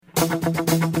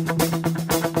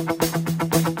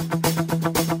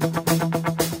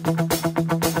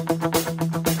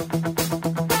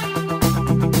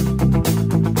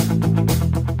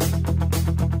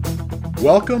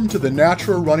Welcome to the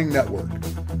Natural Running Network.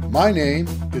 My name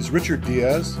is Richard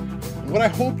Diaz, and what I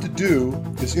hope to do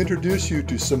is introduce you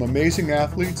to some amazing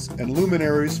athletes and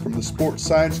luminaries from the sports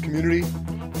science community,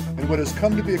 and what has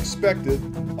come to be expected,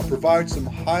 I'll provide some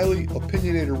highly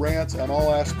opinionated rants on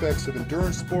all aspects of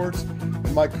endurance sports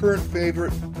and my current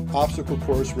favorite, obstacle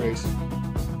course racing.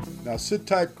 Now sit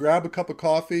tight, grab a cup of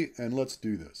coffee, and let's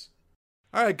do this.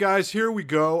 All right, guys, here we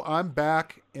go. I'm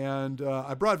back, and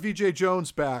I brought VJ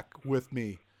Jones back with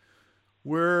me.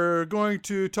 We're going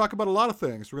to talk about a lot of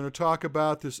things. We're going to talk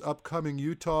about this upcoming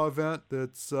Utah event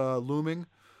that's looming.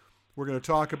 We're going to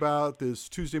talk about this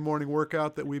Tuesday morning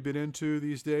workout that we've been into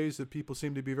these days that people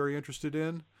seem to be very interested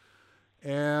in.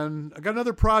 And I got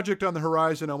another project on the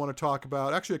horizon I want to talk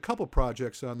about. Actually, a couple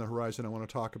projects on the horizon I want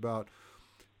to talk about.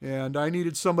 And I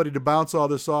needed somebody to bounce all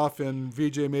this off, and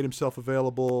VJ made himself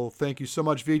available. Thank you so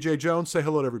much, VJ Jones. Say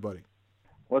hello to everybody.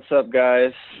 What's up,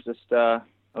 guys? Just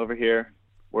over here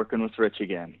working with Rich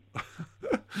again.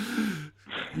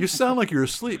 You sound like you're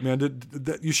asleep, man.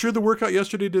 You sure the workout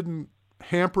yesterday didn't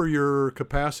hamper your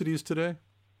capacities today?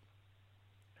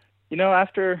 You know,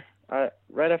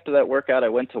 right after that workout, I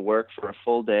went to work for a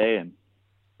full day, and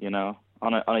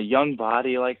on a young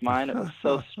body like mine, it was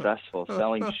so stressful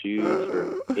selling shoes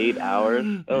for 8 hours.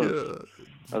 That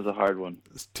was a hard one.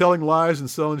 Telling lies and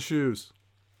selling shoes.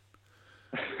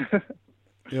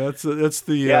 Yeah, that's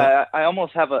the. Yeah, I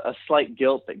almost have a slight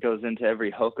guilt that goes into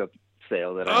every Hoka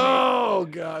sale that I make. Oh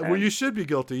God! Well, you should be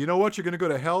guilty. You know what? You're going to go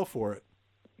to hell for it.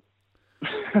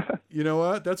 You know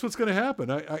what? That's what's going to happen.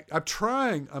 I'm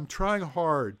trying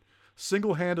hard,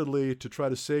 single-handedly, to try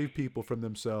to save people from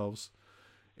themselves.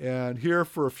 And here,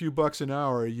 for a few bucks an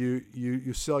hour,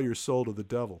 you sell your soul to the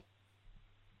devil.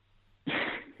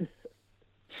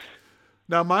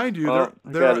 Now, mind you, I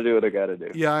got to do what I got to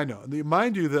do. Yeah, I know.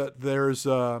 Mind you that there's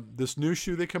this new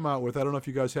shoe they come out with. I don't know if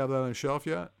you guys have that on the shelf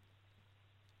yet.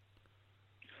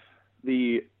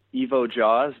 The Evo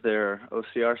Jaws, their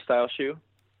OCR style shoe.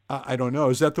 I don't know.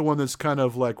 Is that the one that's kind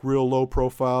of like real low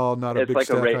profile, not a big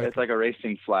stack height? It's like a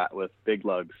racing flat with big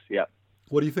lugs. Yeah.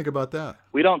 What do you think about that?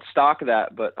 We don't stock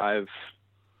that, but I've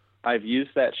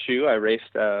used that shoe. I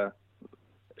raced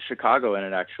Chicago in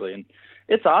it actually, and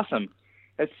it's awesome.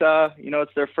 It's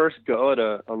it's their first go at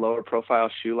a lower profile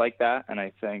shoe like that, and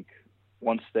I think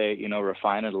once they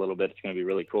refine it a little bit, it's going to be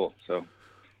really cool. So,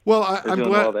 well, I'm glad.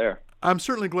 Well there. I'm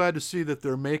certainly glad to see that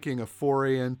they're making a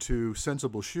foray into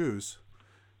sensible shoes,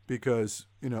 because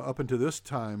up until this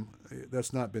time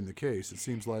that's not been the case. It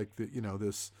seems like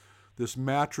this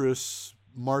mattress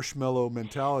marshmallow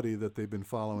mentality that they've been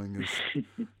following has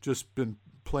just been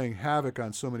playing havoc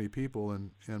on so many people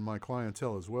and my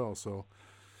clientele as well. So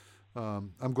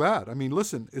I'm glad. I mean,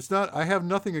 listen, I have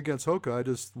nothing against Hoka. I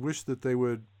just wish that they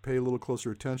would pay a little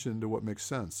closer attention to what makes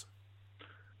sense.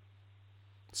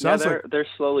 They're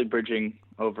slowly bridging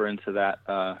over into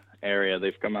that area.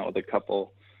 They've come out with a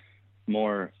couple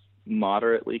more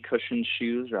moderately cushioned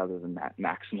shoes rather than that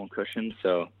maximal cushion.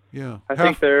 So yeah, I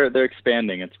think they're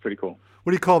expanding. It's pretty cool.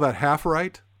 What do you call that? Half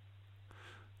right?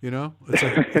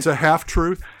 It's a half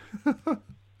truth.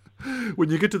 When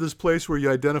you get to this place where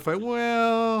you identify,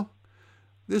 well,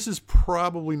 this is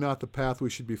probably not the path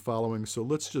we should be following, so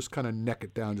let's just kind of neck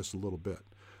it down just a little bit.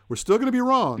 We're still going to be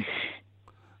wrong,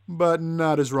 but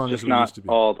not as wrong as we used to be. Just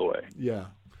not all the way. Yeah.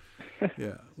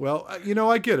 Yeah. Well,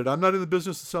 I get it. I'm not in the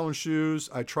business of selling shoes.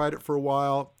 I tried it for a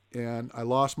while, and I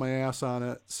lost my ass on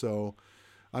it, so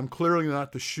I'm clearly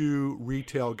not the shoe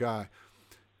retail guy.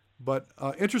 But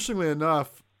interestingly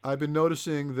enough, I've been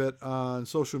noticing that on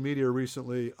social media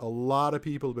recently, a lot of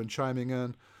people have been chiming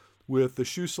in with the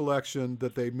shoe selection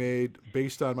that they made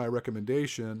based on my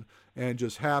recommendation, and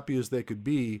just happy as they could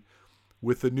be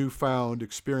with the newfound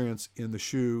experience in the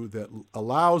shoe that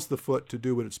allows the foot to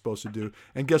do what it's supposed to do.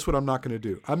 And guess what I'm not going to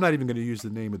do? I'm not even going to use the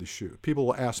name of the shoe. People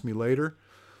will ask me later,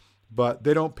 but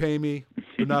they don't pay me.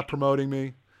 They're not promoting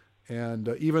me. And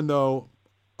even though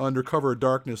under cover of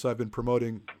darkness I've been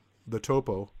promoting the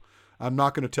Topo, I'm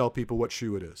not going to tell people what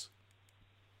shoe it is.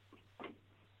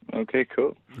 Okay,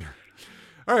 cool.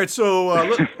 All right,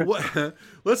 so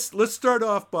let's start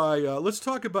off by let's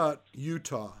talk about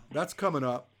Utah. That's coming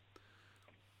up.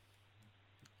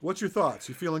 What's your thoughts?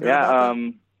 You feeling good about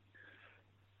that?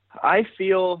 I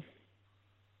feel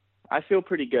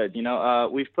pretty good.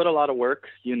 We've put a lot of work.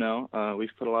 We've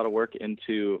put a lot of work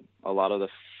into a lot of the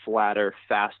flatter,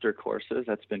 faster courses.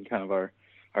 That's been kind of our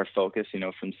focus.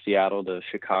 From Seattle to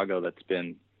Chicago, that's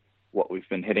been what we've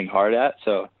been hitting hard at.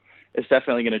 So it's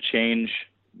definitely going to change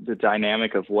the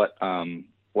dynamic of what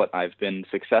I've been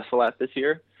successful at this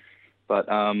year. But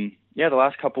yeah, the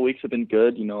last couple weeks have been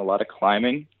good. You know, a lot of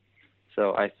climbing,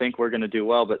 so I think we're going to do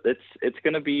well. But it's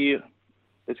going to be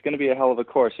a hell of a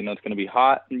course. You know, it's going to be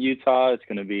hot in Utah. It's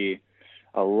going to be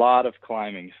a lot of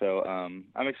climbing. So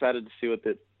I'm excited to see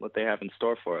what they have in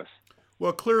store for us.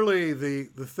 Well, clearly the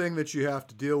thing that you have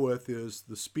to deal with is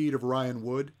the speed of Ryan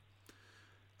Wood.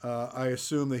 I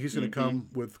assume that he's going to come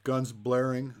with guns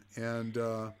blaring, and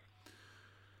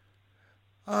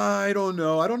I don't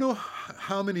know. I don't know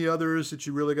how many others that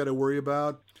you really got to worry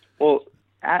about. Well,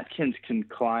 Atkins can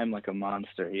climb like a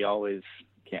monster. He always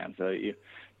can. So you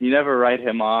never write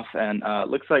him off. And it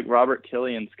looks like Robert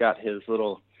Killian's got his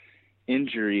little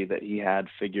injury that he had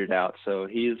figured out. So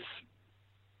he's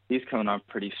coming on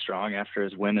pretty strong after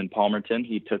his win in Palmerton.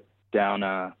 He took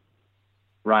down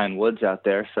Ryan Woods out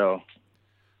there. So,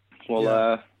 well,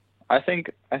 yeah. I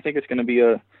think it's going to be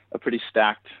a pretty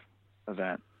stacked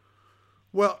event.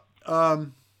 Well,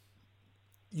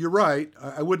 you're right.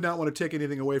 I would not want to take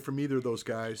anything away from either of those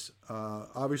guys.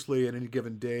 Obviously, at any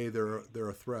given day, they're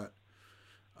a threat.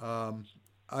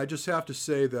 I just have to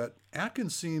say that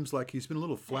Atkins seems like he's been a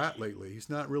little flat lately. He's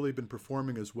not really been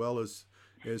performing as well as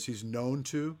he's known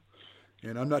to,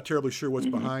 and I'm not terribly sure what's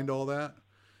behind all that.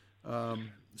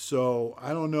 So I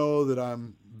don't know that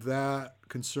I'm that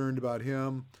concerned about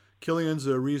him. Killian's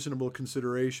a reasonable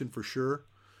consideration for sure.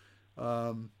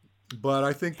 But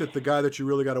I think that the guy that you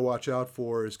really got to watch out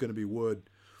for is going to be Wood.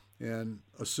 And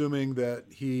assuming that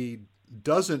he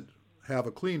doesn't have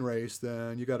a clean race,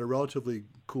 then you got a relatively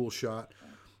cool shot.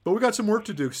 But we got some work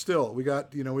to do still. We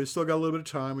still got a little bit of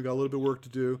time. We got a little bit of work to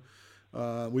do.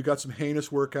 We got some heinous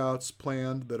workouts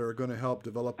planned that are going to help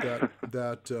develop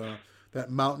that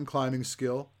mountain climbing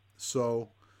skill. So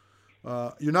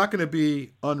you're not going to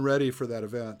be unready for that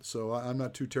event. So I'm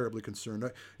not too terribly concerned.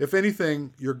 If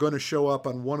anything, you're going to show up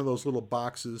on one of those little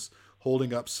boxes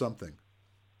holding up something.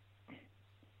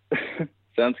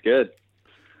 Sounds good.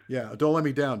 Yeah, don't let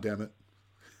me down, damn it.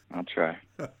 I'll try.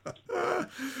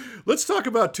 Let's talk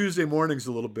about Tuesday mornings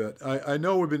a little bit. I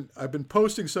know I've been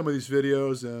posting some of these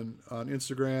videos on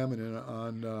Instagram and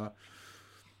on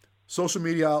social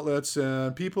media outlets,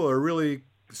 and people are really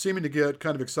seeming to get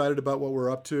kind of excited about what we're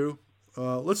up to.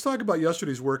 Let's talk about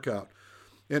yesterday's workout.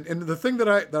 And the thing that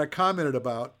I commented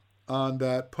about on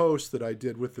that post that I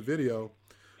did with the video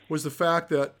was the fact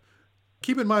that,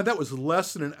 keep in mind, that was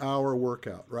less than an hour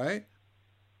workout, right?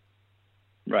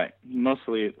 Right.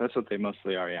 Mostly, that's what they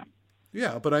mostly are, yeah.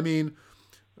 Yeah, but I mean,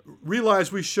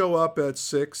 realize we show up at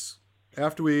 6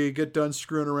 after we get done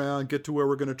screwing around, get to where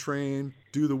we're going to train,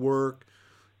 do the work,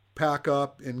 pack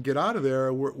up, and get out of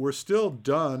there. We're still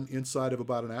done inside of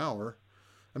about an hour.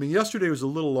 I mean, yesterday was a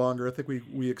little longer. I think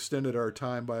we extended our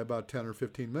time by about 10 or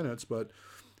 15 minutes, but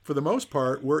for the most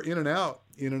part, we're in and out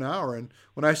in an hour. And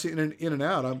when I say in and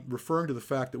out, I'm referring to the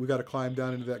fact that we got to climb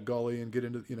down into that gully and get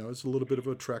into, it's a little bit of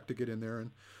a trek to get in there,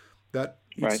 and that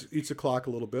eats the clock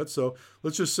a little bit. So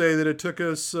let's just say that it took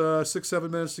us 6-7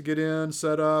 minutes to get in,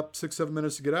 set up, 6-7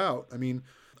 minutes to get out. I mean,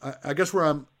 I guess where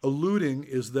I'm alluding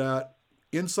is that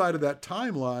inside of that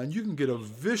timeline, you can get a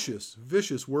vicious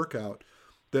workout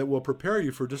that will prepare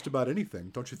you for just about anything,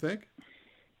 don't you think?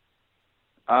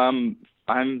 I'm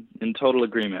in total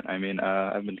agreement. I mean,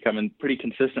 I've been coming pretty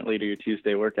consistently to your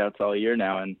Tuesday workouts all year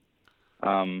now, and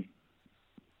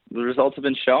the results have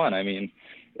been showing. I mean,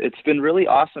 it's been really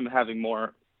awesome having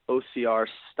more OCR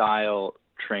style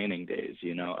training days,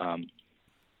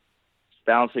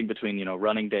 balancing between,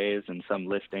 running days and some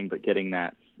lifting, but getting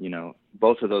that,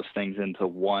 both of those things into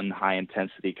one high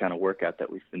intensity kind of workout that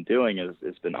we've been doing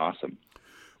has been awesome.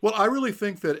 Well, I really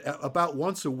think that about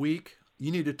once a week,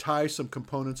 you need to tie some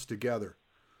components together,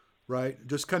 right?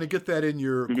 Just kind of get that in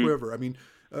your quiver. I mean,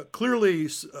 clearly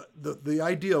the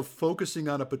idea of focusing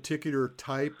on a particular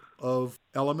type of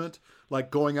element, like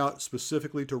going out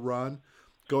specifically to run,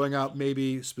 going out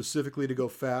maybe specifically to go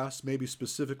fast, maybe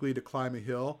specifically to climb a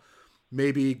hill,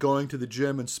 maybe going to the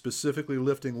gym and specifically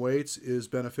lifting weights is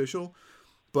beneficial.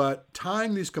 But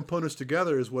tying these components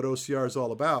together is what OCR is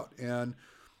all about. And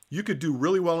you could do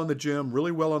really well in the gym,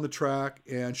 really well on the track,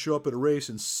 and show up at a race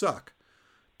and suck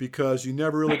because you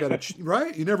never really got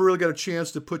right? You never really got a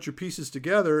chance to put your pieces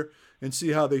together and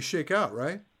see how they shake out,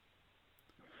 right?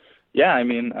 Yeah, I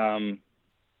mean,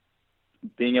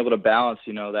 being able to balance,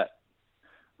 that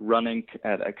running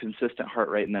at a consistent heart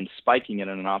rate and then spiking it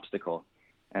in an obstacle,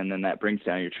 and then that brings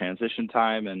down your transition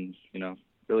time and,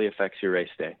 really affects your race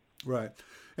day. Right.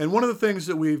 And one of the things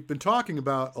that we've been talking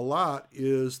about a lot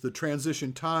is the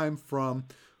transition time from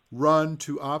run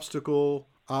to obstacle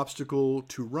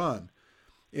to run.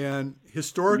 And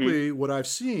historically, what I've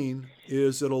seen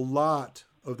is that a lot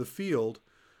of the field,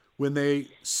 when they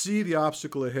see the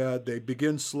obstacle ahead, they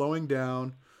begin slowing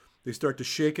down. They start to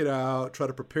shake it out, try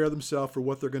to prepare themselves for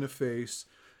what they're going to face.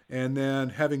 And then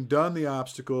having done the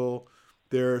obstacle,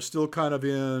 they're still kind of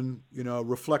in,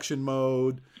 reflection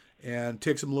mode, and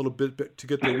takes them a little bit to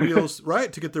get their wheels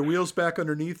right, to get their wheels back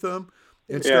underneath them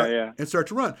and start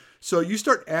to run. So you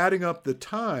start adding up the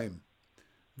time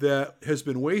that has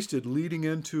been wasted leading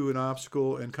into an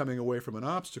obstacle and coming away from an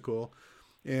obstacle,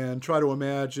 and try to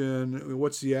imagine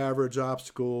what's the average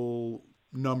obstacle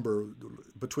number,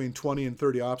 between 20 and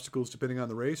 30 obstacles depending on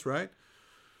the race, right?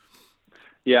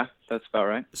 Yeah, that's about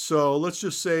right. So let's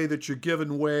just say that you're giving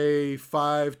away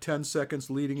 5-10 seconds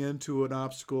leading into an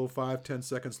obstacle, 5-10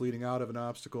 seconds leading out of an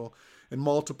obstacle, and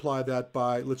multiply that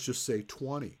by, let's just say,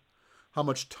 20. How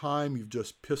much time you've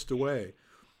just pissed away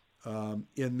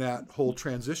in that whole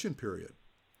transition period.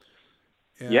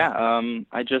 And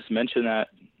I just mentioned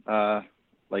that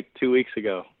like 2 weeks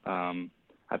ago.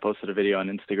 I posted a video on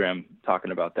Instagram talking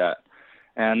about that.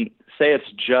 And say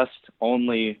it's just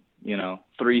only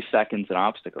 3 seconds an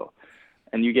obstacle,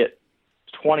 and you get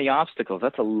 20 obstacles.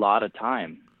 That's a lot of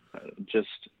time just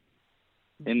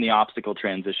in the obstacle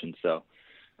transition. So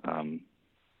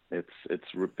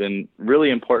it's been really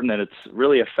important, and it's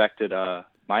really affected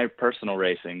my personal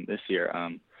racing this year.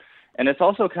 And it's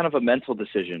also kind of a mental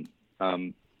decision,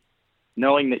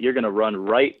 knowing that you're going to run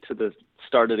right to the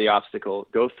start of the obstacle,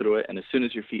 go through it, and as soon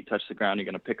as your feet touch the ground, you're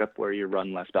going to pick up where your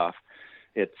run left off.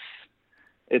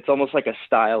 It's almost like a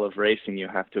style of racing you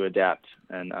have to adapt,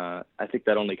 and I think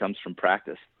that only comes from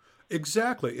practice.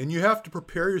 Exactly, and you have to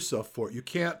prepare yourself for it. You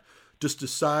can't just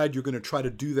decide you're going to try to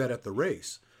do that at the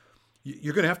race.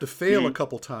 You're going to have to fail a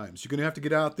couple times. You're going to have to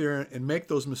get out there and make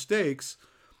those mistakes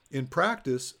in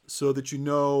practice so that you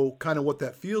know kind of what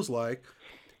that feels like,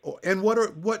 and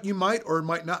what you might or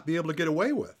might not be able to get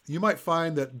away with. You might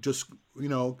find that just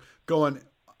going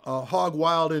hog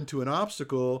wild into an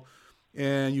obstacle,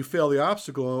 and you fail the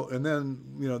obstacle, and then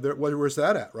where's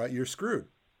that at, right? You're screwed.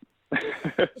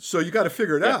 So you got to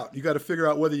figure it out. You got to figure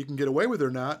out whether you can get away with it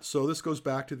or not. So this goes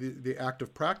back to the act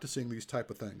of practicing these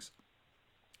type of things.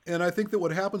 And I think that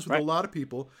what happens with a lot of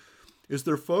people is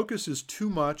their focus is too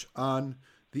much on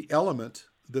the element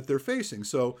that they're facing.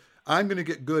 So I'm going to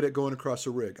get good at going across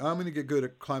a rig. I'm going to get good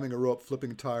at climbing a rope,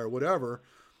 flipping a tire, whatever.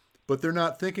 But they're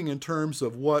not thinking in terms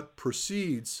of what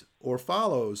precedes or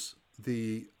follows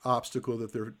the obstacle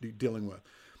that they're dealing with.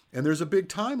 And there's a big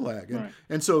time lag.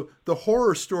 And so the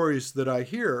horror stories that I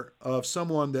hear of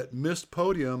someone that missed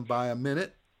podium by a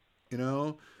minute,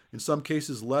 in some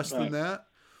cases less than that.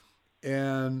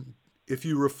 And if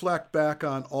you reflect back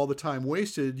on all the time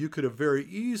wasted, you could have very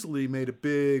easily made a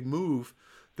big move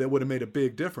that would have made a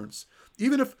big difference.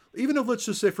 Even if let's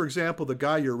just say, for example, the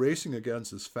guy you're racing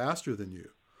against is faster than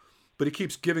you, but he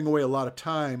keeps giving away a lot of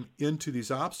time into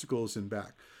these obstacles and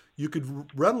back. You could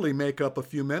readily make up a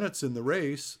few minutes in the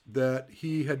race that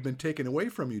he had been taken away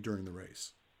from you during the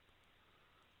race.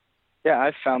 Yeah,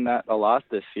 I've found that a lot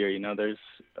this year. There's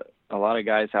a lot of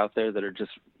guys out there that are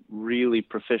just really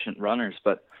proficient runners,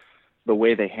 but the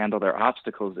way they handle their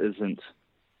obstacles isn't,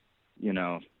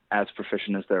 as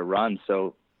proficient as their run.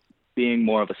 So being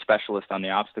more of a specialist on the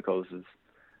obstacles has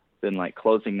been like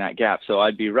closing that gap. So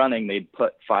I'd be running, they'd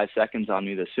put 5 seconds on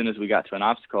me. As soon as we got to an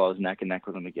obstacle, I was neck and neck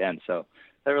with them again. So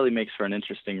that really makes for an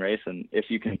interesting race. And if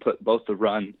you can put both the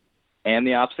run and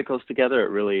the obstacles together,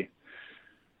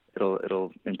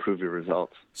 it'll improve your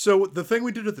results. So the thing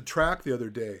we did at the track the other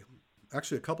day,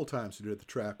 actually a couple times we did at the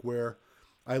track, where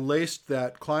I laced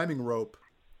that climbing rope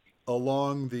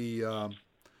along the,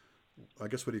 I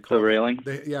guess what do you call it? The railing?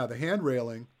 The hand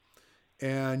railing.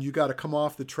 And you got to come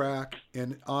off the track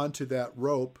and onto that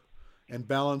rope and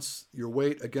balance your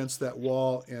weight against that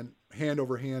wall and hand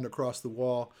over hand across the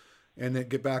wall and then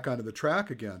get back onto the track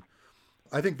again.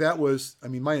 I think that was,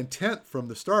 my intent from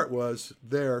the start was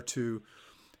there to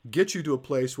get you to a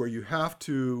place where you have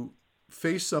to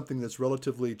face something that's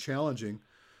relatively challenging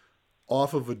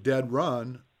off of a dead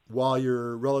run while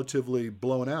you're relatively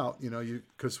blown out,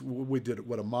 because we did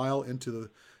a mile into the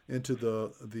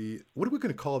what are we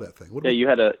going to call that thing? You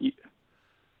had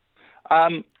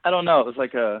I don't know. It was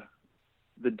like the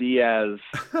Diaz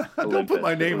Olympus. Don't put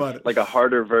my name on it. Like a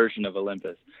harder version of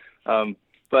Olympus.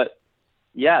 But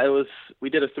yeah, we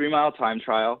did a 3-mile time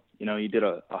trial. You did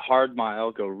a hard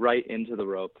mile, go right into the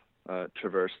rope,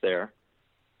 traverse there,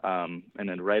 and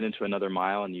then right into another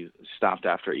mile, and you stopped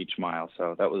after each mile.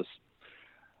 So that was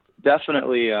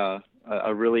definitely a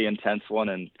really intense one.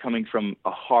 And coming from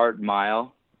a hard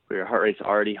mile, where your heart rate's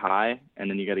already high,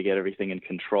 and then you got to get everything in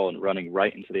control, and running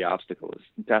right into the obstacle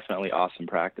is definitely awesome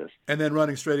practice. And then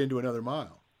running straight into another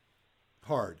mile.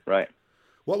 Hard. Right.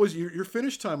 What was your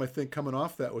finish time, I think, coming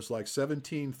off that was like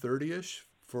 17:30-ish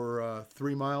for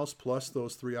 3 miles plus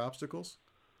those 3 obstacles?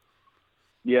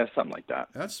 Yeah, something like that.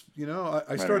 That's,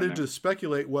 I started to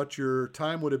speculate what your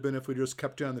time would have been if we just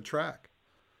kept you on the track.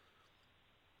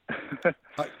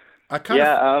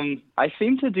 I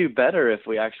seem to do better if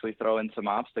we actually throw in some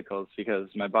obstacles, because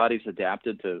my body's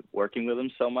adapted to working with them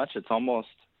so much. It's almost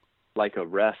like a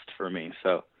rest for me.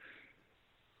 So,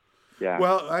 yeah.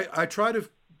 Well, I try to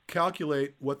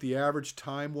calculate what the average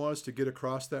time was to get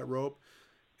across that rope.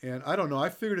 And I don't know, I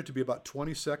figured it to be about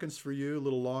 20 seconds for you, a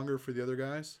little longer for the other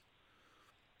guys.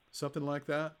 Something like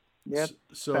that. Yeah,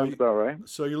 sounds about right.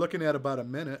 So you're looking at about a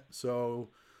minute. So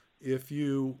if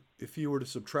you were to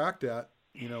subtract that,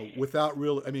 without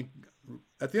real, I mean,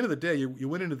 at the end of the day, you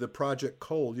went into the project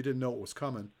cold. You didn't know what was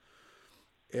coming,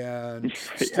 and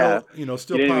still, you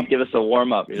didn't even give us a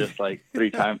warm up. You're just like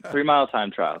 3 mile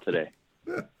time trial today.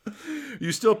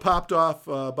 You still popped off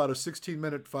about a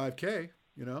 16-minute 5K.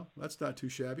 That's not too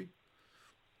shabby.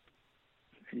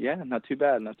 Yeah, not too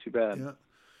bad. Not too bad. Yeah.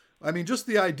 I mean, just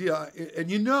the idea,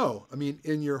 and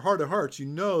in your heart of hearts,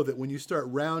 that when you start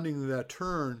rounding that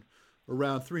turn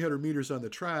around 300 meters on the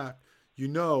track,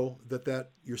 that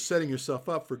you're setting yourself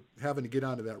up for having to get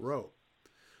onto that rope.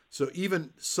 So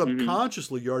even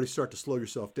subconsciously, you already start to slow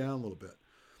yourself down a little bit.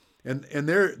 And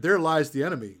there lies the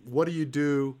enemy. What do you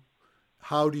do?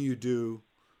 How do you do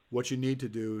what you need to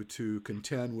do to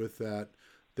contend with that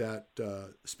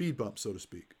speed bump, so to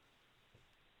speak?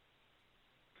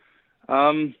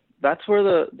 That's where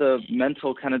the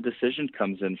mental kind of decision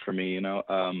comes in for me.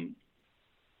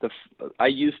 I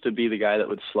used to be the guy that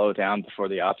would slow down before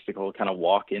the obstacle, kind of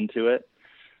walk into it,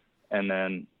 and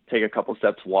then take a couple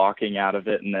steps walking out of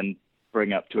it, and then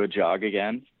bring up to a jog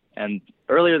again. And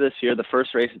earlier this year, the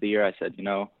first race of the year, I said,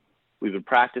 we've been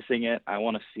practicing it. I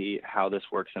want to see how this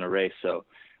works in a race. So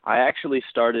I actually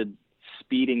started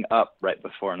speeding up right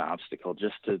before an obstacle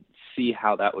just to see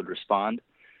how that would respond.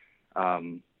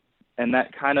 And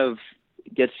that kind of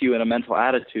gets you in a mental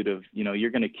attitude of, you're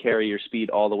going to carry your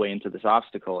speed all the way into this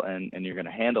obstacle, and you're going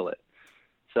to handle it.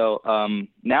 So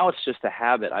now it's just a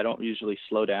habit. I don't usually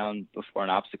slow down before an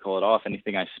obstacle at all. If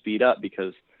anything, I speed up,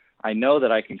 because I know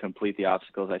that I can complete the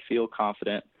obstacles. I feel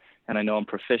confident, and I know I'm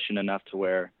proficient enough to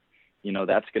where,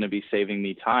 that's going to be saving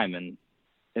me time. And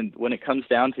when it comes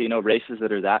down to, races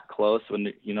that are that close,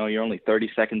 when, you're only 30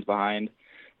 seconds behind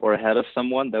or ahead of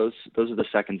someone, those are the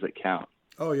seconds that count.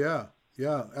 Oh, yeah.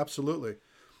 Yeah, absolutely.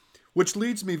 Which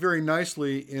leads me very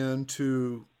nicely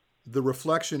into the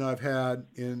reflection I've had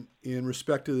in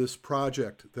respect to this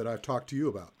project that I've talked to you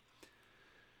about.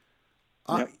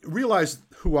 Yep. I realize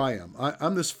who I am.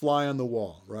 I'm this fly on the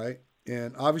wall, right?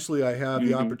 And obviously I have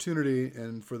the opportunity,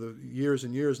 and for the years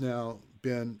and years now,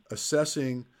 been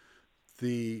assessing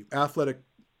the athletic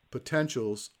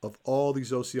potentials of all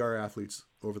these OCR athletes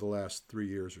over the last 3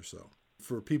 years or so.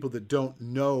 For people that don't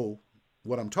know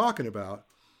what I'm talking about,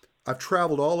 I've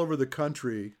traveled all over the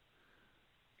country,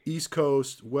 East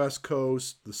Coast, West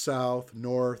Coast, the South,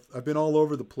 North. I've been all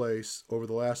over the place over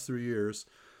the last 3 years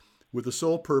with the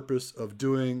sole purpose of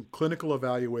doing clinical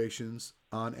evaluations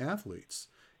on athletes.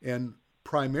 And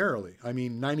primarily,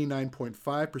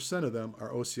 99.5% of them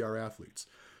are OCR athletes.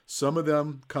 Some of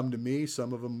them come to me,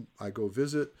 some of them I go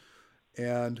visit,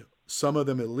 and some of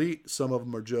them elite, some of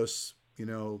them are just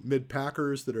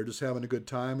mid-packers that are just having a good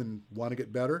time and want to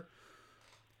get better.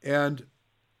 And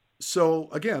so,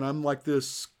 again, I'm like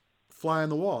this fly on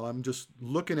the wall. I'm just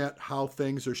looking at how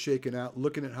things are shaking out,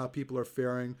 looking at how people are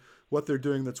faring, what they're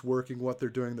doing that's working, what they're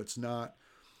doing that's not.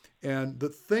 And the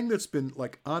thing that's been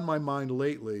like on my mind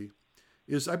lately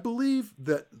is I believe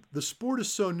that the sport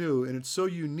is so new and it's so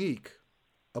unique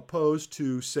opposed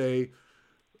to, say,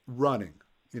 running.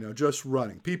 Just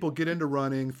running. People get into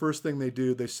running. First thing they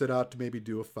do, they set out to maybe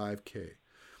do a 5K.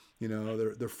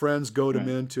 Their friends goad them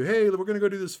into, hey, we're going to go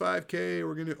do this 5K,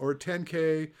 or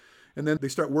 10K. And then they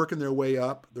start working their way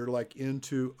up. They're like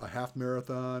into a half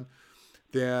marathon.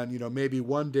 Then, maybe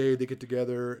one day they get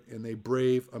together and they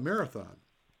brave a marathon.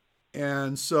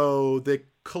 And so they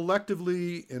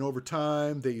collectively and over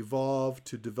time, they evolve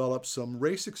to develop some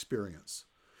race experience.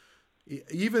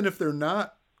 Even if they're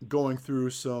not going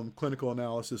through some clinical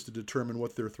analysis to determine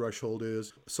what their threshold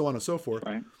is, so on and so forth.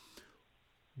 Right.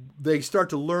 They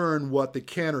start to learn what they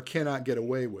can or cannot get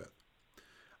away with.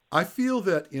 I feel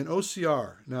that in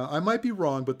OCR, now I might be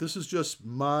wrong, but this is just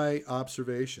my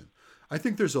observation. I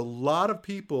think there's a lot of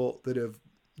people that have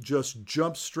just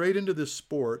jumped straight into this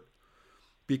sport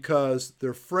because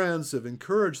their friends have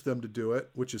encouraged them to do it,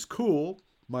 which is cool,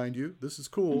 mind you. This is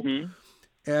cool. Mm-hmm.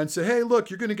 And say, hey, look,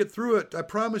 you're going to get through it. I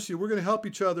promise you, we're going to help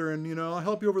each other. And, I'll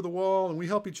help you over the wall, and we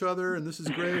help each other. And this is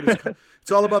great.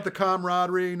 It's all about the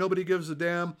camaraderie. Nobody gives a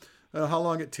damn how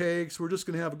long it takes. We're just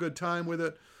going to have a good time with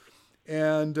it.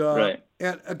 And, Right.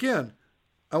 and again,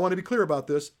 I want to be clear about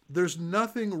this. There's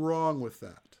nothing wrong with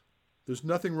that. There's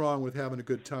nothing wrong with having a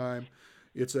good time.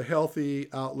 It's a healthy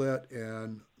outlet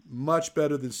and much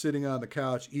better than sitting on the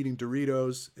couch eating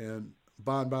Doritos and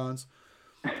bonbons.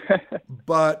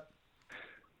 But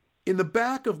in the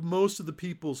back of most of the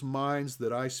people's minds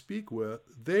that I speak with,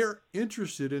 they're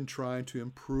interested in trying to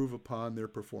improve upon their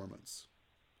performance.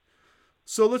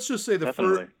 So let's just say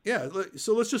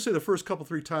So let's just say the first couple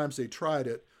 3 times they tried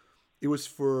it, it was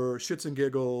for shits and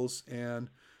giggles,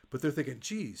 but they're thinking,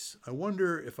 geez, I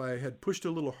wonder if I had pushed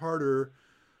a little harder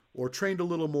or trained a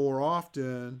little more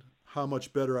often, how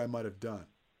much better I might have done.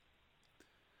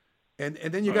 And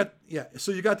then you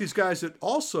got these guys that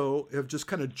also have just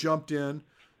kind of jumped in,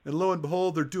 and lo and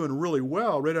behold, they're doing really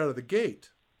well right out of the gate.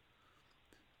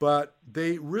 But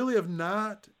they really have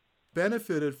not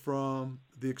benefited from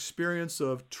the experience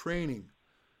of training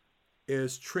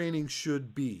as training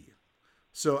should be.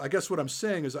 So I guess what I'm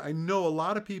saying is I know a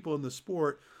lot of people in the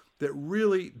sport that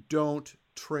really don't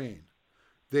train.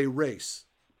 They race.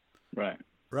 Right.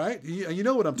 Right? You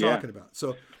know what I'm talking about.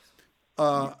 So,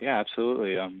 yeah,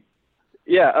 absolutely. I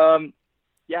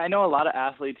know a lot of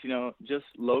athletes, just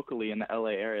locally in the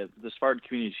LA area, the Spartan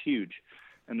community is huge,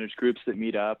 and there's groups that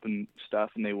meet up and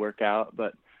stuff, and they work out.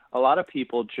 But a lot of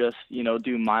people just,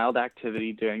 do mild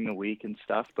activity during the week and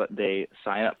stuff, but they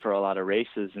sign up for a lot of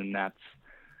races, and that's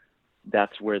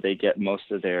where they get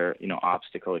most of their,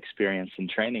 obstacle experience and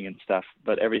training and stuff.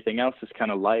 But everything else is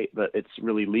kind of light, but it's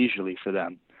really leisurely for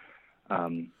them.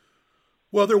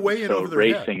 Well, they're way in over their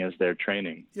head. Racing is their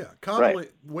training. Yeah, commonly,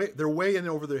 they're way in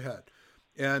over their head.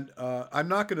 And I'm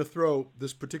not going to throw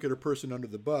this particular person under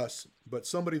the bus, but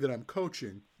somebody that I'm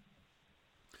coaching,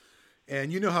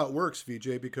 and you know how it works,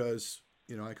 VJ, because,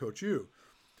 I coach you.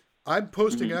 I'm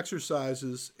posting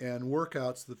exercises and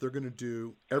workouts that they're going to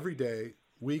do every day,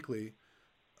 weekly.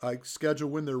 I schedule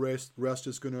when their rest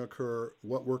is going to occur,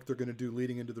 what work they're going to do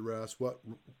leading into the rest, what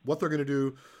they're going to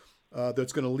do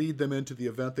that's going to lead them into the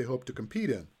event they hope to compete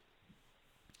in.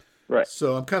 Right.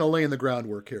 So I'm kind of laying the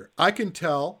groundwork here. I can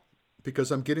tell, because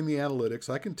I'm getting the analytics,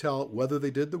 I can tell whether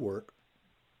they did the work.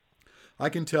 I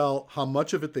can tell how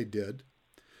much of it they did.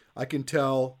 I can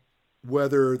tell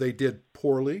whether they did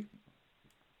poorly,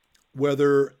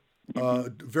 whether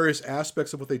various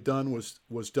aspects of what they've done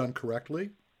was done correctly.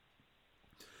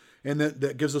 And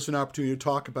that gives us an opportunity to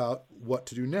talk about what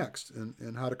to do next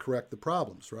and how to correct the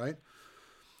problems, right?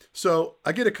 So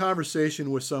I get a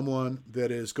conversation with someone that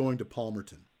is going to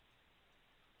Palmerton.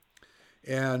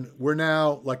 And we're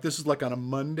now, this is on a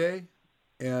Monday,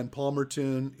 and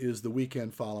Palmerton is the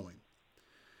weekend following.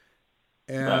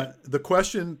 And the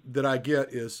question that I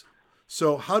get is,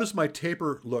 so how does my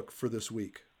taper look for this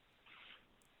week?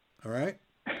 All right?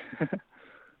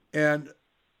 And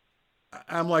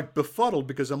I'm befuddled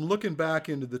because I'm looking back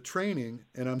into the training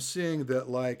and I'm seeing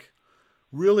that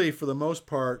really for the most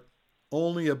part,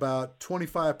 only about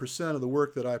 25% of the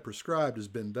work that I prescribed has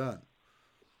been done.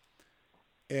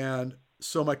 And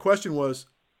so my question was,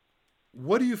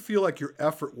 what do you feel like your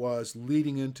effort was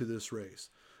leading into this race?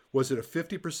 Was it a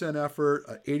 50% effort,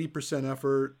 an 80%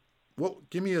 effort? Well,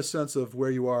 give me a sense of where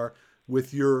you are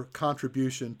with your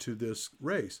contribution to this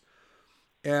race.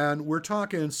 And we're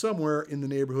talking somewhere in the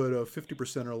neighborhood of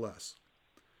 50% or less.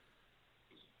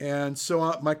 And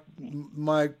so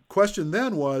my question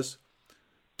then was,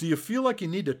 do you feel like you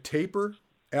need to taper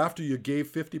after you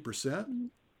gave 50%?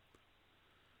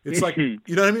 It's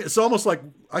you know what I mean? It's almost like,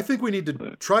 I think we need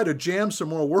to try to jam some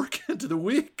more work into the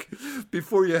week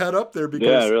before you head up there,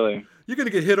 because really, you're going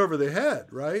to get hit over the head,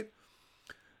 right?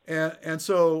 And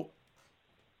so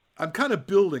I'm kind of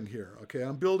building here, okay?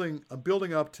 I'm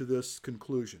building up to this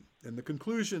conclusion. And the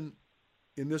conclusion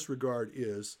in this regard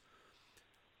is,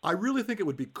 I really think it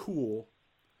would be cool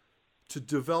to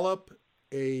develop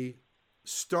a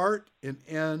start and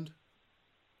end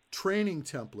training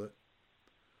template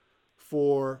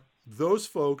for those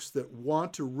folks that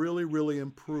want to really, really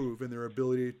improve in their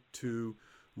ability to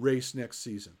race next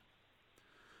season.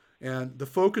 And the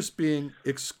focus being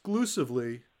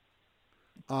exclusively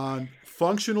on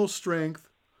functional strength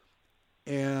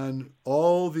and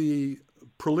all the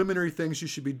preliminary things you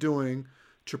should be doing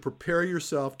to prepare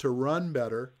yourself to run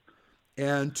better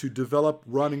and to develop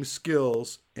running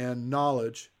skills and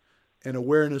knowledge and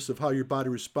awareness of how your body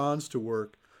responds to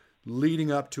work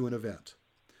leading up to an event.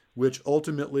 which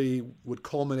ultimately would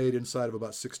culminate inside of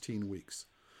about 16 weeks.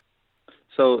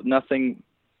 So nothing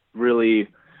really,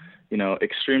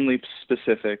 extremely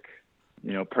specific,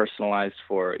 personalized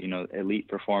for, elite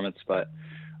performance, but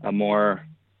a more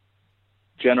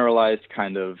generalized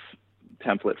kind of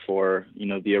template for, the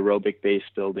aerobic base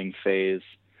building phase,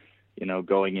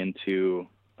 going into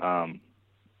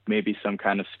maybe some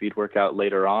kind of speed workout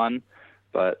later on,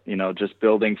 but, just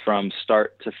building from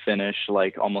start to finish,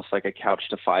 like almost like a couch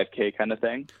to 5K kind of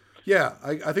thing. Yeah,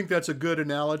 I think that's a good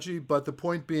analogy, but the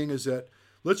point being is that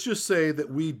let's just say that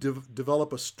we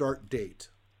develop a start date.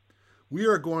 We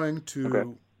are going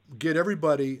to get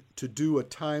everybody to do a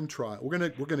time trial. We're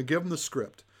going to give them the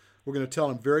script. We're going to tell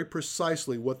them very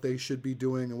precisely what they should be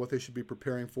doing and what they should be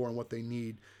preparing for and what they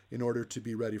need in order to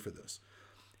be ready for this.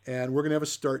 And we're going to have a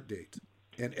start date.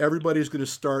 And everybody's going to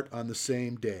start on the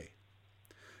same day.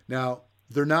 Now,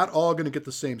 they're not all going to get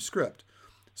the same script.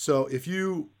 So if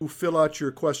you fill out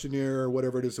your questionnaire or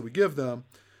whatever it is that we give them,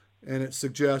 and it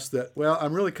suggests that, well,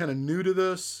 I'm really kind of new to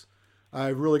this,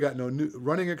 I've really got no new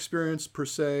running experience per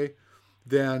se,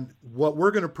 then what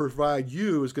we're going to provide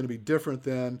you is going to be different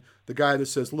than the guy that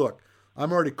says, look,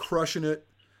 I'm already crushing it.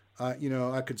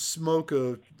 I could smoke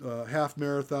a half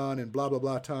marathon in blah, blah,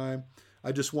 blah time.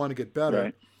 I just want to get better.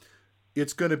 Right.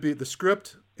 It's going to be the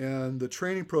script and the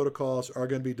training protocols are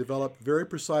going to be developed very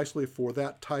precisely for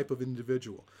that type of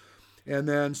individual. And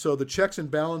then so the checks and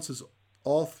balances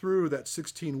all through that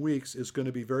 16 weeks is going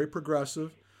to be very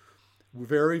progressive,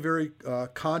 very, very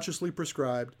consciously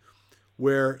prescribed,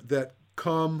 where that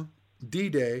come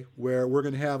D-Day, where we're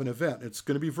going to have an event. It's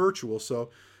going to be virtual. So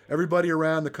everybody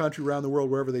around the country, around the world,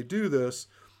 wherever they do this,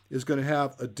 is going to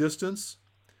have a distance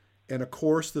and a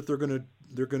course that they're going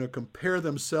to compare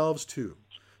themselves to.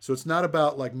 So it's not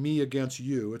about like me against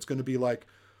you. It's going to be like,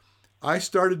 I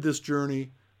started this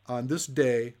journey on this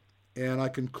day, and I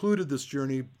concluded this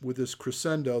journey with this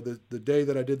crescendo, the day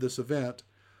that I did this event,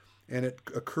 and it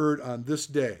occurred on this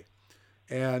day.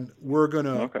 And we're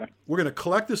gonna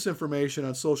collect this information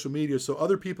on social media so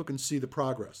other people can see the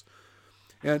progress.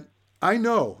 And I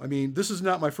know, this is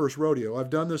not my first rodeo.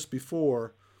 I've done this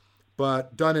before,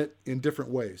 but done it in different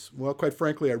ways. Well, quite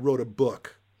frankly, I wrote a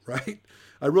book, right?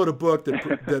 I wrote a book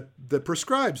that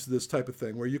prescribes this type of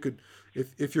thing, where you could,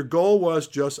 if your goal was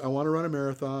just, I want to run a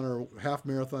marathon or half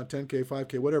marathon, 10K,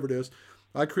 5K, whatever it is,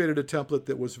 I created a template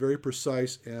that was very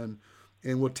precise and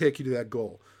will take you to that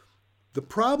goal. The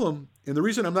problem, and the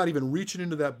reason I'm not even reaching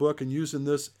into that book and using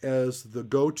this as the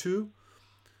go-to,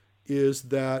 is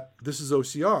that this is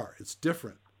OCR. It's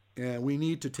different. And we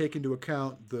need to take into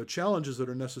account the challenges that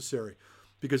are necessary.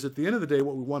 Because at the end of the day,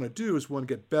 what we want to do is we want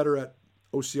to get better at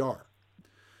OCR.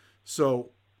 So,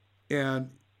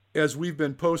 and as we've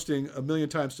been posting a million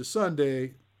times to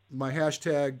Sunday, my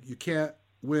hashtag, you can't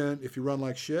win if you run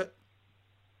like shit.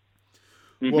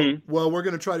 Mm-hmm. Well, we're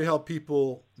going to try to help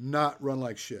people not run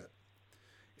like shit.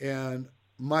 And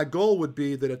my goal would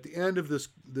be that at the end of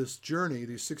this journey,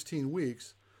 these 16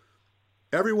 weeks,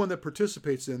 everyone that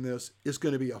participates in this is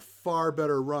going to be a far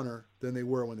better runner than they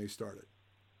were when they started.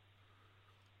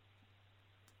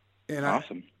 And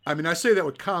awesome. I say that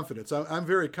with confidence. I'm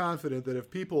very confident that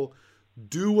if people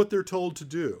do what they're told to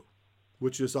do,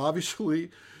 which is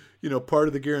obviously, part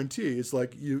of the guarantee, it's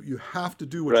like you have to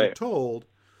do what you're told.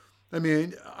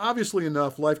 Obviously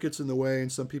enough, life gets in the way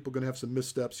and some people are going to have some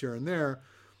missteps here and there.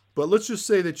 But let's just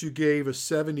say that you gave a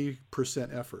 70%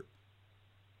 effort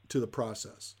to the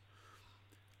process.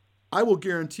 I will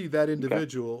guarantee that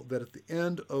individual that at the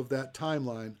end of that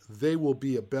timeline, they will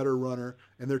be a better runner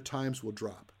and their times will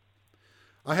drop.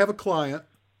 I have a client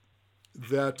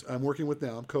that I'm working with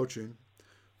now, I'm coaching,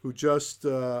 who just,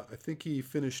 I think he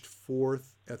finished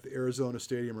 4th at the Arizona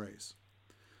Stadium race.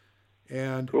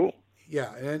 And cool.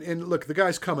 Yeah, and look, the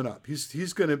guy's coming up.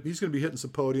 He's gonna be hitting some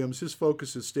podiums. His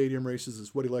focus is stadium races,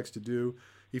 is what he likes to do.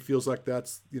 He feels like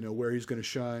that's where he's gonna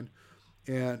shine.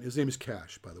 And his name is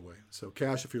Cash, by the way. So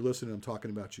Cash, if you're listening, I'm talking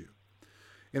about you.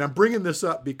 And I'm bringing this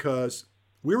up because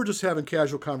we were just having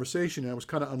casual conversation, and I was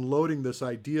kind of unloading this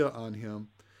idea on him.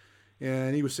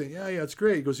 And he was saying, yeah, it's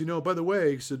great. He goes, by the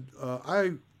way, he said,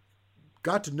 I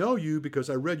got to know you because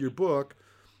I read your book,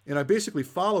 and I basically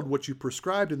followed what you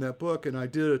prescribed in that book, and I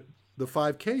did the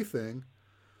 5K thing.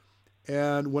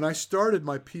 And when I started,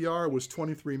 my PR was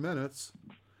 23 minutes.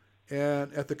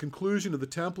 And at the conclusion of the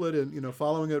template and,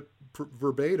 following it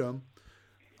verbatim,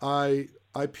 I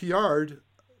PR'd,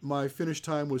 my finish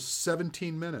time was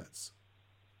 17 minutes.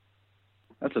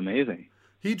 That's amazing.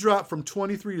 He dropped from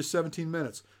 23 to 17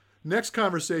 minutes. Next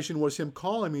conversation was him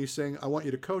calling me saying, I want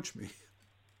you to coach me.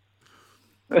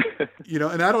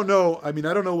 And I don't know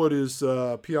what his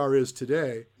PR is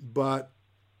today, but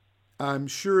I'm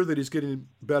sure that he's getting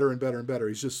better and better and better.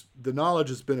 He's just, the knowledge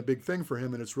has been a big thing for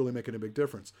him, and it's really making a big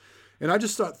difference. And I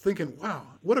just start thinking, wow,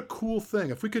 what a cool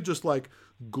thing. If we could just like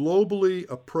globally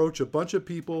approach a bunch of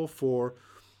people for,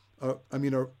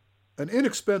 an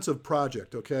inexpensive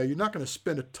project, okay? You're not going to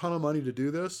spend a ton of money to do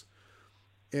this,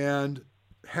 and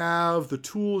have the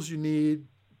tools you need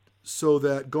so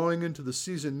that going into the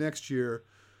season next year,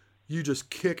 you just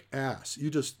kick ass.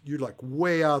 You're like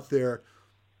way out there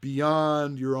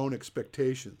beyond your own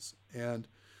expectations. And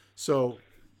so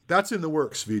that's in the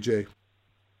works, VJ.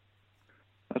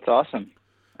 That's awesome.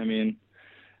 I mean,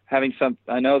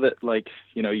 I know that like,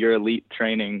 your elite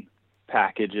training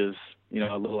package is,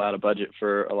 a little out of budget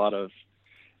for a lot of,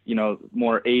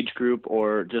 more age group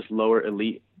or just lower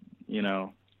elite,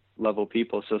 level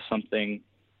people. So something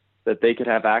that they could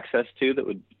have access to that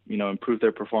would, improve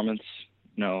their performance,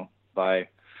 by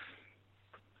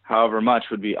however much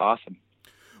would be awesome.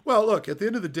 Well, look, at the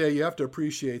end of the day, you have to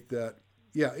appreciate that.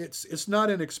 Yeah, it's not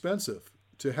inexpensive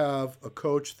to have a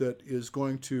coach that is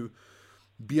going to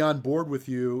be on board with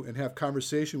you and have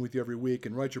conversation with you every week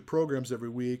and write your programs every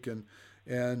week and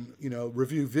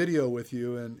review video with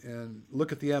you and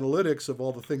look at the analytics of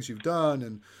all the things you've done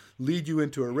and lead you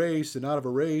into a race and out of a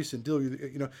race and deal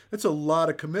with, it's a lot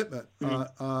of commitment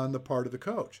on the part of the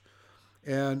coach.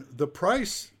 And the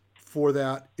price for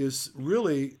that is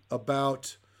really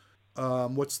about,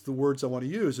 what's the words I want to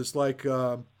use? It's like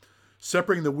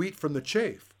separating the wheat from the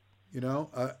chaff.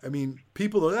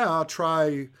 People are, I'll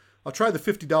try the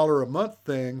 $50 a month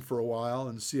thing for a while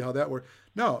and see how that works.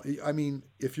 No,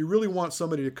 if you really want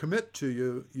somebody to commit to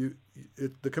you,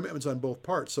 the commitment's on both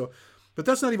parts. So, but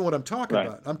that's not even what I'm talking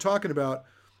about. I'm talking about,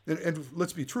 and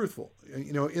let's be truthful.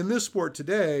 In this sport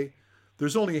today,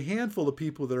 there's only a handful of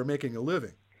people that are making a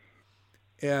living,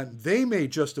 and they may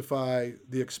justify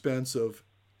the expense of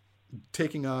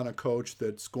taking on a coach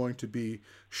that's going to be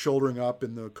shouldering up,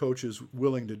 and the coach is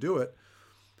willing to do it.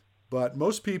 But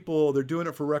most people, they're doing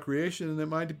it for recreation, and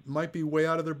it might be way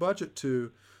out of their budget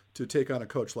to take on a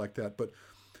coach like that. But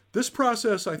this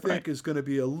process, I think, is going to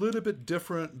be a little bit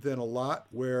different than a lot,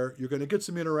 where you're going to get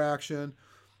some interaction,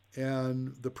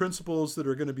 and the principles that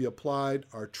are going to be applied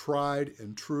are tried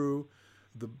and true.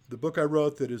 The book I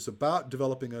wrote that is about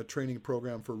developing a training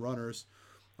program for runners,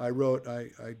 I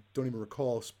don't even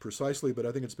recall precisely, but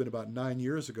I think it's been about 9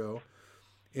 years ago.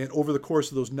 And over the course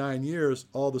of those 9 years,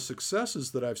 all the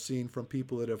successes that I've seen from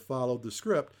people that have followed the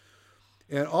script.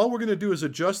 And all we're going to do is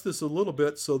adjust this a little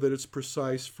bit so that it's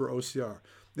precise for OCR.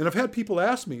 And I've had people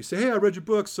ask me, say, hey, I read your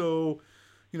book, so,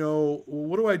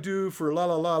 what do I do for la,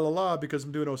 la, la, la, la, because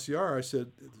I'm doing OCR? I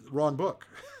said, wrong book.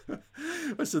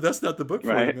 I said, that's not the book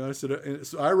for you. I said, and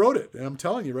so I wrote it. And I'm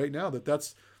telling you right now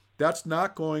that's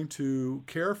not going to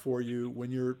care for you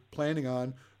when you're planning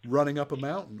on running up a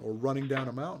mountain or running down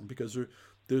a mountain, because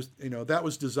there's that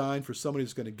was designed for somebody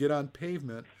who's going to get on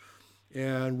pavement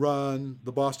and run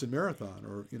the Boston Marathon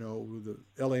or the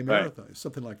LA Marathon,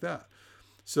 something like that.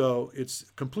 So it's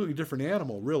a completely different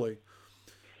animal, really.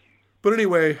 But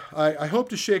anyway, I hope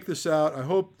to shake this out. I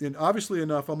hope, and obviously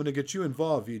enough, I'm going to get you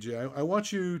involved, VJ. I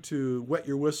want you to wet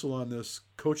your whistle on this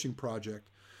coaching project.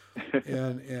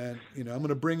 and I'm going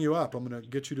to bring you up. I'm going to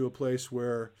get you to a place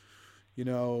where,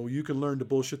 you can learn to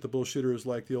bullshit the bullshitters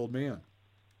like the old man.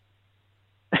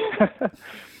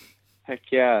 Heck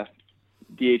yeah.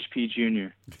 DHP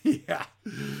Junior. Yeah.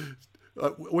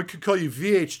 We could call you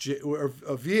VHJ or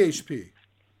VHP.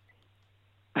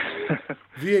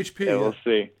 VHP. Yeah, we'll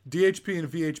see. DHP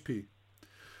and VHP.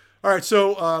 All right.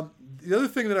 So the other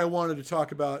thing that I wanted to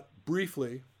talk about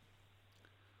briefly,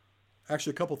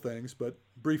 actually a couple things, but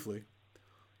briefly,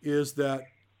 is that,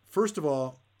 first of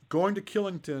all, going to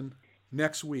Killington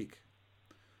next week.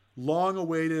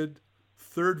 Long-awaited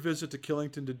third visit to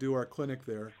Killington to do our clinic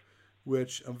there,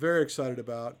 which I'm very excited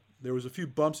about. There was a few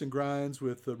bumps and grinds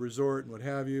with the resort and what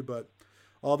have you, but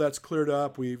all that's cleared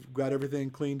up. We've got everything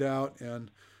cleaned out, and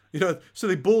so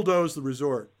they bulldozed the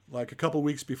resort like a couple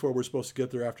weeks before we're supposed to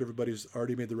get there after everybody's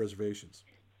already made the reservations.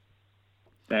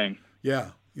 Dang.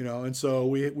 Yeah, and so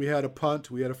we had a punt.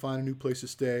 We had to find a new place to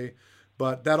stay,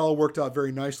 but that all worked out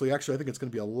very nicely. Actually, I think it's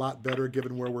going to be a lot better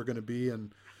given where we're going to be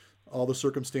and all the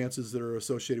circumstances that are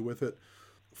associated with it.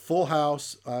 Full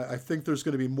house. I think there's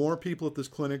going to be more people at this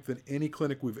clinic than any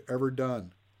clinic we've ever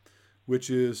done, which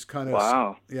is kind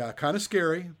of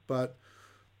scary, but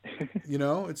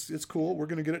it's cool. We're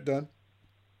going to get it done.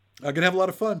 I'm going to have a lot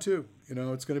of fun too.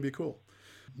 It's going to be cool.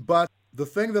 But the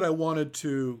thing that I wanted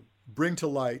to bring to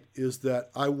light is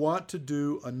that I want to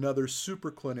do another super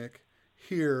clinic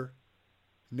here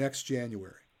next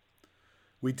January.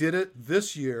 We did it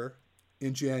this year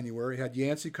in January. Had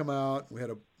Yancey come out. We had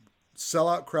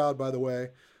sellout crowd, by the way,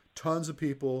 tons of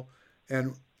people,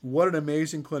 and what an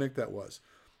amazing clinic that was.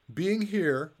 Being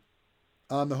here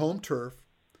on the home turf,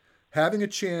 having a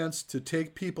chance to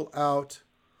take people out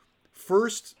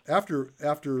first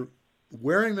after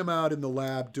wearing them out in the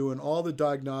lab, doing all the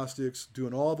diagnostics,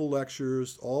 doing all the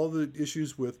lectures, all the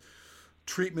issues with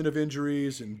treatment of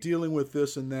injuries and dealing with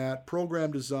this and that,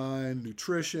 program design,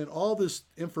 nutrition, all this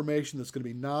information that's going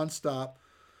to be nonstop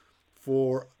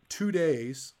for 2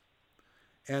 days,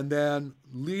 and then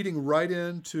leading right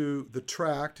into the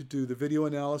track to do the video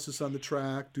analysis on the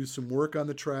track, do some work on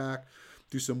the track,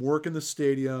 do some work in the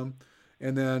stadium,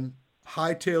 and then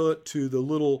hightail it to the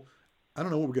little, I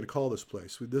don't know what we're going to call this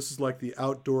place. This is like the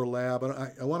outdoor lab.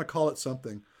 I want to call it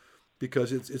something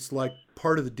because it's like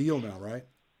part of the deal now, right?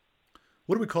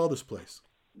 What do we call this place?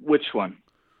 Which one?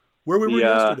 Where we were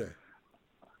yesterday.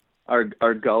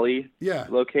 Our gully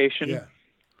location. Yeah.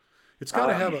 It's got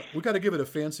to we got to give it a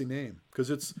fancy name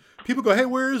because it's, people go, hey,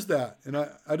 where is that? And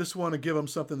I just want to give them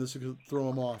something that's going to throw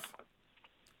them off.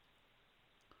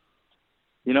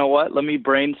 You know what? Let me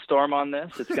brainstorm on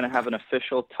this. It's going to have an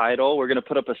official title. We're going to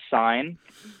put up a sign.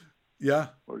 Yeah.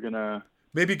 We're going to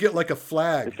maybe get like a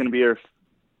flag. It's going to be your,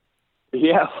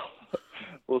 yeah,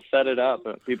 we'll set it up.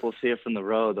 People see it from the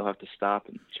road. They'll have to stop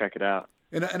and check it out.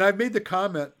 And I made the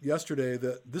comment yesterday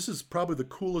that this is probably the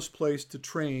coolest place to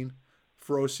train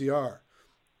for OCR,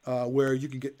 where you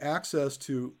can get access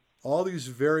to all these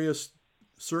various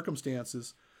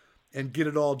circumstances and get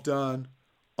it all done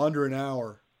under an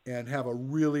hour and have a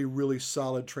really, really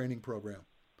solid training program.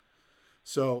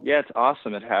 So yeah, it's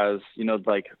awesome. It has,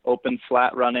 like open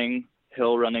flat running,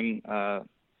 hill running,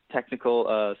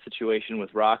 technical situation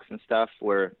with rocks and stuff,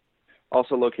 where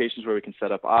also locations where we can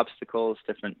set up obstacles,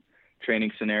 different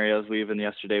training scenarios. We even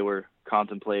yesterday were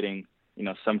contemplating,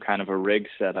 some kind of a rig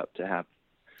setup to have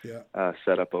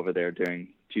set up over there during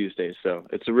Tuesdays. So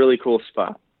it's a really cool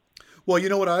spot. Well,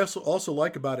 what I also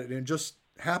like about it, and it just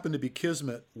happened to be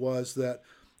kismet, was that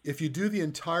if you do the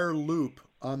entire loop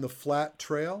on the flat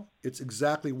trail, it's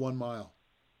exactly 1 mile.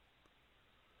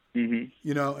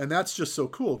 Mm-hmm. And that's just so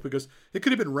cool because it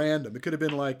could have been random. It could have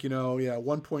been like,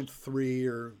 1.3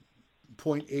 or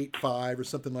 0.85 or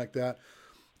something like that.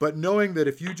 But knowing that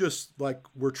if you just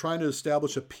we're trying to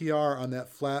establish a PR on that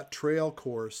flat trail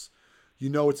course,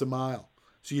 it's a mile.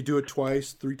 So you do it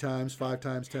twice, 3 times, 5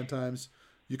 times, 10 times,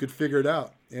 you could figure it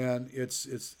out. And it's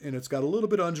got a little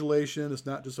bit of undulation. It's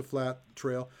not just a flat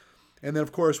trail. And then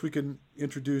of course we can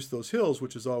introduce those hills,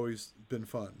 which has always been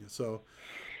fun. So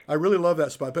I really love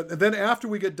that spot. But then after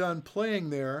we get done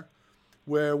playing there,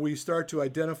 where we start to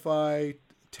identify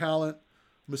talent,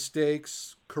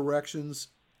 mistakes, corrections,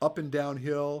 up and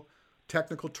downhill,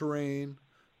 technical terrain,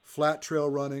 flat trail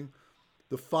running.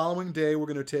 The following day, we're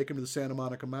going to take them to the Santa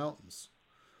Monica Mountains,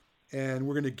 and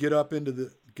we're going to get up into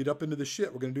the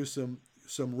shit. We're going to do some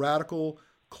radical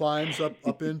climbs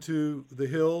up into the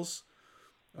hills.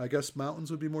 I guess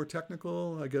mountains would be more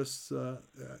technical. I guess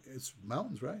it's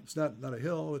mountains, right? It's not a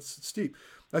hill. It's steep.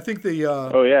 I think the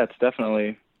oh yeah, it's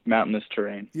definitely mountainous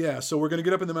terrain. Yeah, so we're going to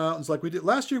get up in the mountains like we did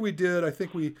last year. I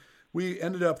think we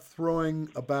ended up throwing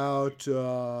about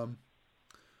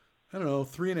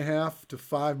 3.5 to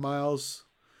 5 miles,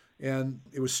 and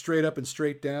it was straight up and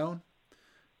straight down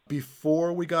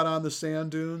before we got on the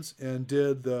sand dunes and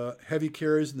did the heavy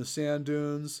carries in the sand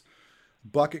dunes,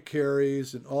 bucket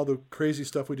carries, and all the crazy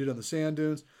stuff we did on the sand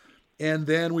dunes. And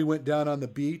then we went down on the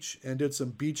beach and did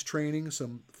some beach training,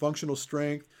 some functional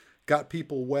strength, got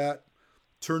people wet,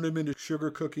 turned them into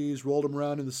sugar cookies, rolled them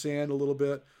around in the sand a little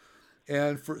bit.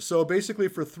 And so basically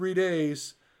for 3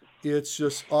 days, it's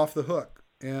just off the hook.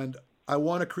 And I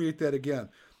want to create that again.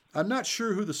 I'm not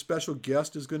sure who the special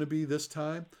guest is going to be this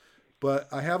time, but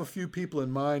I have a few people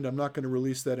in mind. I'm not going to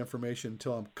release that information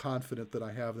until I'm confident that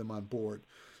I have them on board.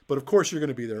 But of course you're going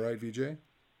to be there, right, VJ?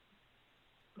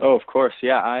 Oh, of course.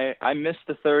 Yeah, I missed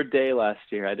the 3rd day last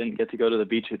year. I didn't get to go to the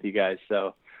beach with you guys,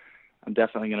 so I'm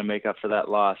definitely going to make up for that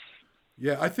loss.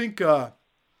 Yeah, I think I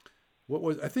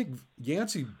think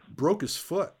Yancey broke his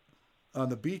foot on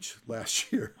the beach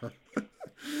last year.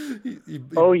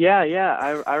 Oh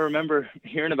yeah. I remember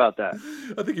hearing about that.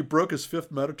 I think he broke his 5th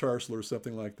metatarsal or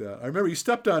something like that. I remember he was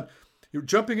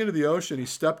jumping into the ocean. He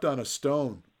stepped on a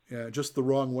stone just the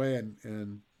wrong way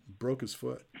and broke his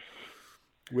foot.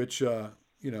 Which the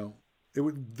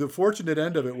fortunate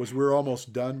end of it was we were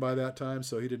almost done by that time,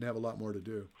 so he didn't have a lot more to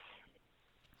do.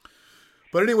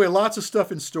 But anyway, lots of stuff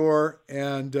in store,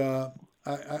 and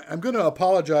I'm going to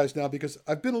apologize now because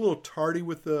I've been a little tardy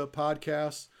with the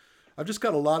podcast. I've just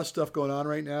got a lot of stuff going on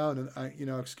right now, and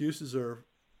excuses are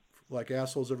like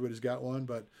assholes. Everybody's got one,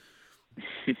 but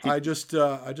I just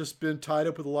been tied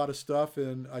up with a lot of stuff,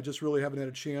 and I just really haven't had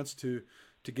a chance to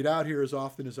get out here as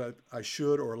often as I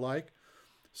should or like.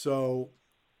 So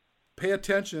pay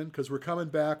attention because we're coming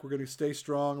back. We're going to stay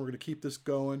strong. We're going to keep this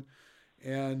going.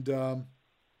 And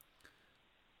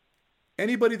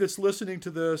anybody that's listening to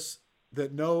this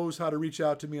that knows how to reach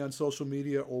out to me on social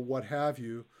media or what have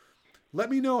you, let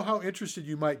me know how interested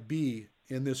you might be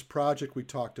in this project we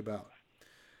talked about.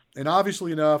 And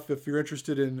obviously enough, if you're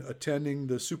interested in attending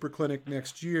the Super Clinic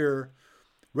next year,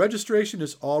 registration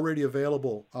is already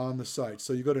available on the site.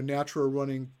 So you go to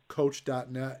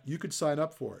naturalrunningcoach.net, you could sign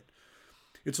up for it.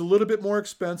 It's a little bit more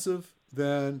expensive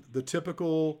than the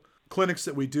typical clinics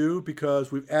that we do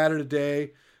because we've added a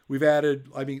day.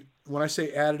 When I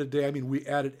say added a day, I mean we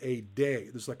added a day.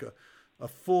 There's like a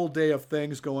full day of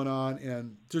things going on,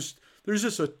 and there's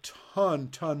just a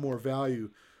ton more value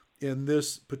in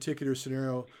this particular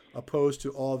scenario opposed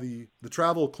to all the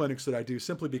travel clinics that I do,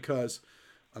 simply because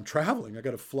I'm traveling. I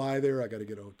got to fly there. I got to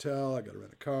get a hotel. I got to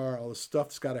rent a car. All this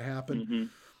stuff's got to happen. Mm-hmm.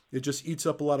 It just eats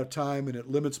up a lot of time, and it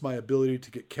limits my ability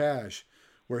to get cash.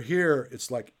 Where here,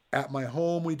 it's like at my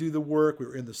home we do the work. We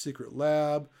were in the secret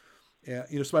lab. And,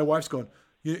 so my wife's going,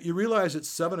 you realize it's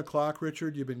 7 o'clock,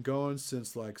 Richard? You've been going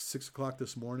since like 6 o'clock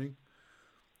this morning.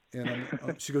 And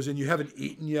she goes, and you haven't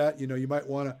eaten yet? You might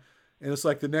want to. And it's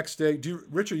like the next day,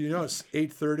 Richard, it's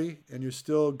 8:30 and you're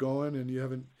still going and you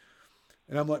haven't.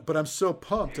 And I'm like, but I'm so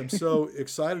pumped. I'm so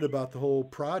excited about the whole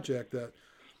project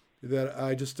that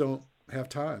I just don't have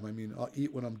time. I mean, I'll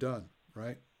eat when I'm done,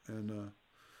 right? And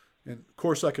of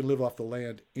course I can live off the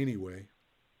land anyway.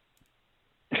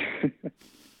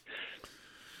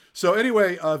 So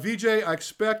anyway, VJ, I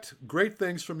expect great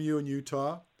things from you in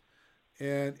Utah.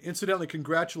 And incidentally,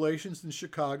 congratulations in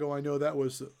Chicago. I know that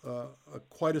was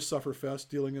quite a sufferfest,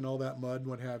 dealing in all that mud and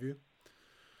what have you.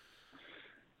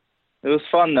 It was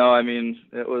fun, though. I mean,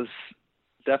 it was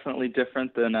definitely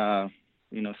different than,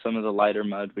 some of the lighter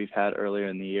mud we've had earlier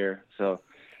in the year. So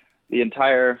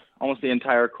almost the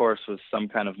entire course was some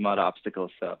kind of mud obstacle.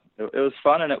 So it was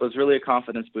fun, and it was really a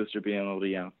confidence booster being able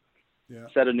to,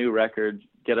 set a new record,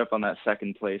 get up on that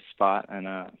second place spot, and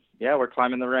we're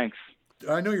climbing the ranks.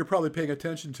 I know you're probably paying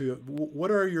attention to it. What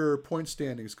are your point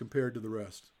standings compared to the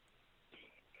rest?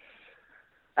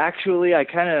 Actually, I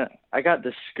got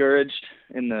discouraged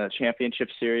in the championship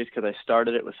series because I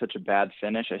started it with such a bad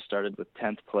finish. I started with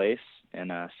 10th place in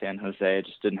San Jose. I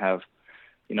just didn't have,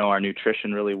 our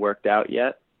nutrition really worked out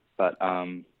yet. But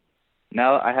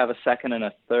now I have a second and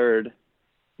a third,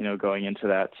 going into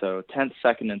that. So 10th,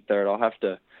 second, and third, I'll have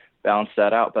to balance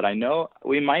that out. But I know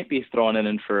we might be throwing it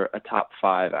in for a top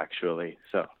 5, actually.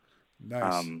 So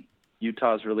nice.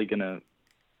 Utah's really going to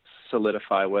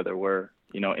solidify whether we're,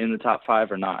 in the top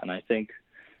 5 or not. And I think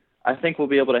we'll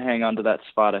be able to hang on to that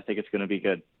spot. I think it's going to be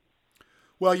good.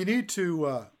 Well, you need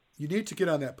to get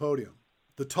on that podium.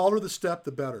 The taller the step,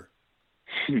 the better.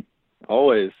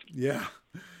 Always. Yeah.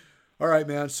 All right,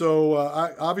 man. So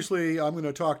obviously I'm going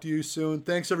to talk to you soon.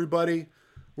 Thanks, everybody.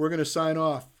 We're going to sign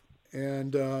off.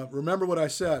 And remember what I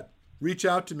said. Reach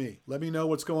out to me. Let me know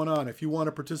what's going on. If you want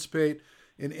to participate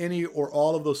in any or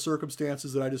all of those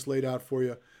circumstances that I just laid out for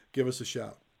you, give us a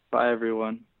shout. Bye,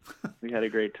 everyone. We had a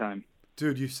great time.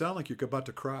 Dude, you sound like you're about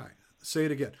to cry. Say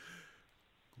it again.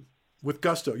 With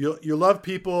gusto. You love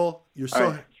people. You're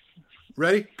so... Right.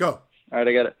 Ready? Go. All right,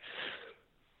 I got it.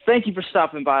 Thank you for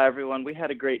stopping by, everyone. We had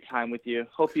a great time with you.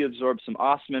 Hope you absorbed some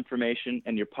awesome information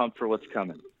and you're pumped for what's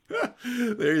coming.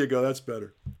 There you go. That's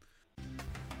better.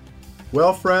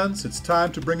 Well, friends, it's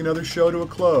time to bring another show to a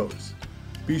close.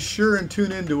 Be sure and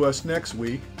tune in to us next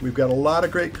week. We've got a lot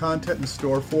of great content in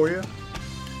store for you.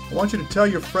 I want you to tell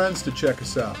your friends to check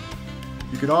us out.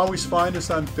 You can always find us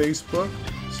on Facebook.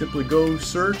 Simply go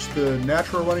search the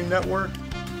Natural Running Network.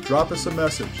 Drop us a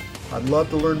message. I'd love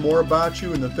to learn more about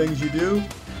you and the things you do.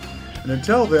 And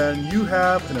until then, you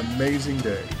have an amazing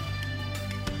day.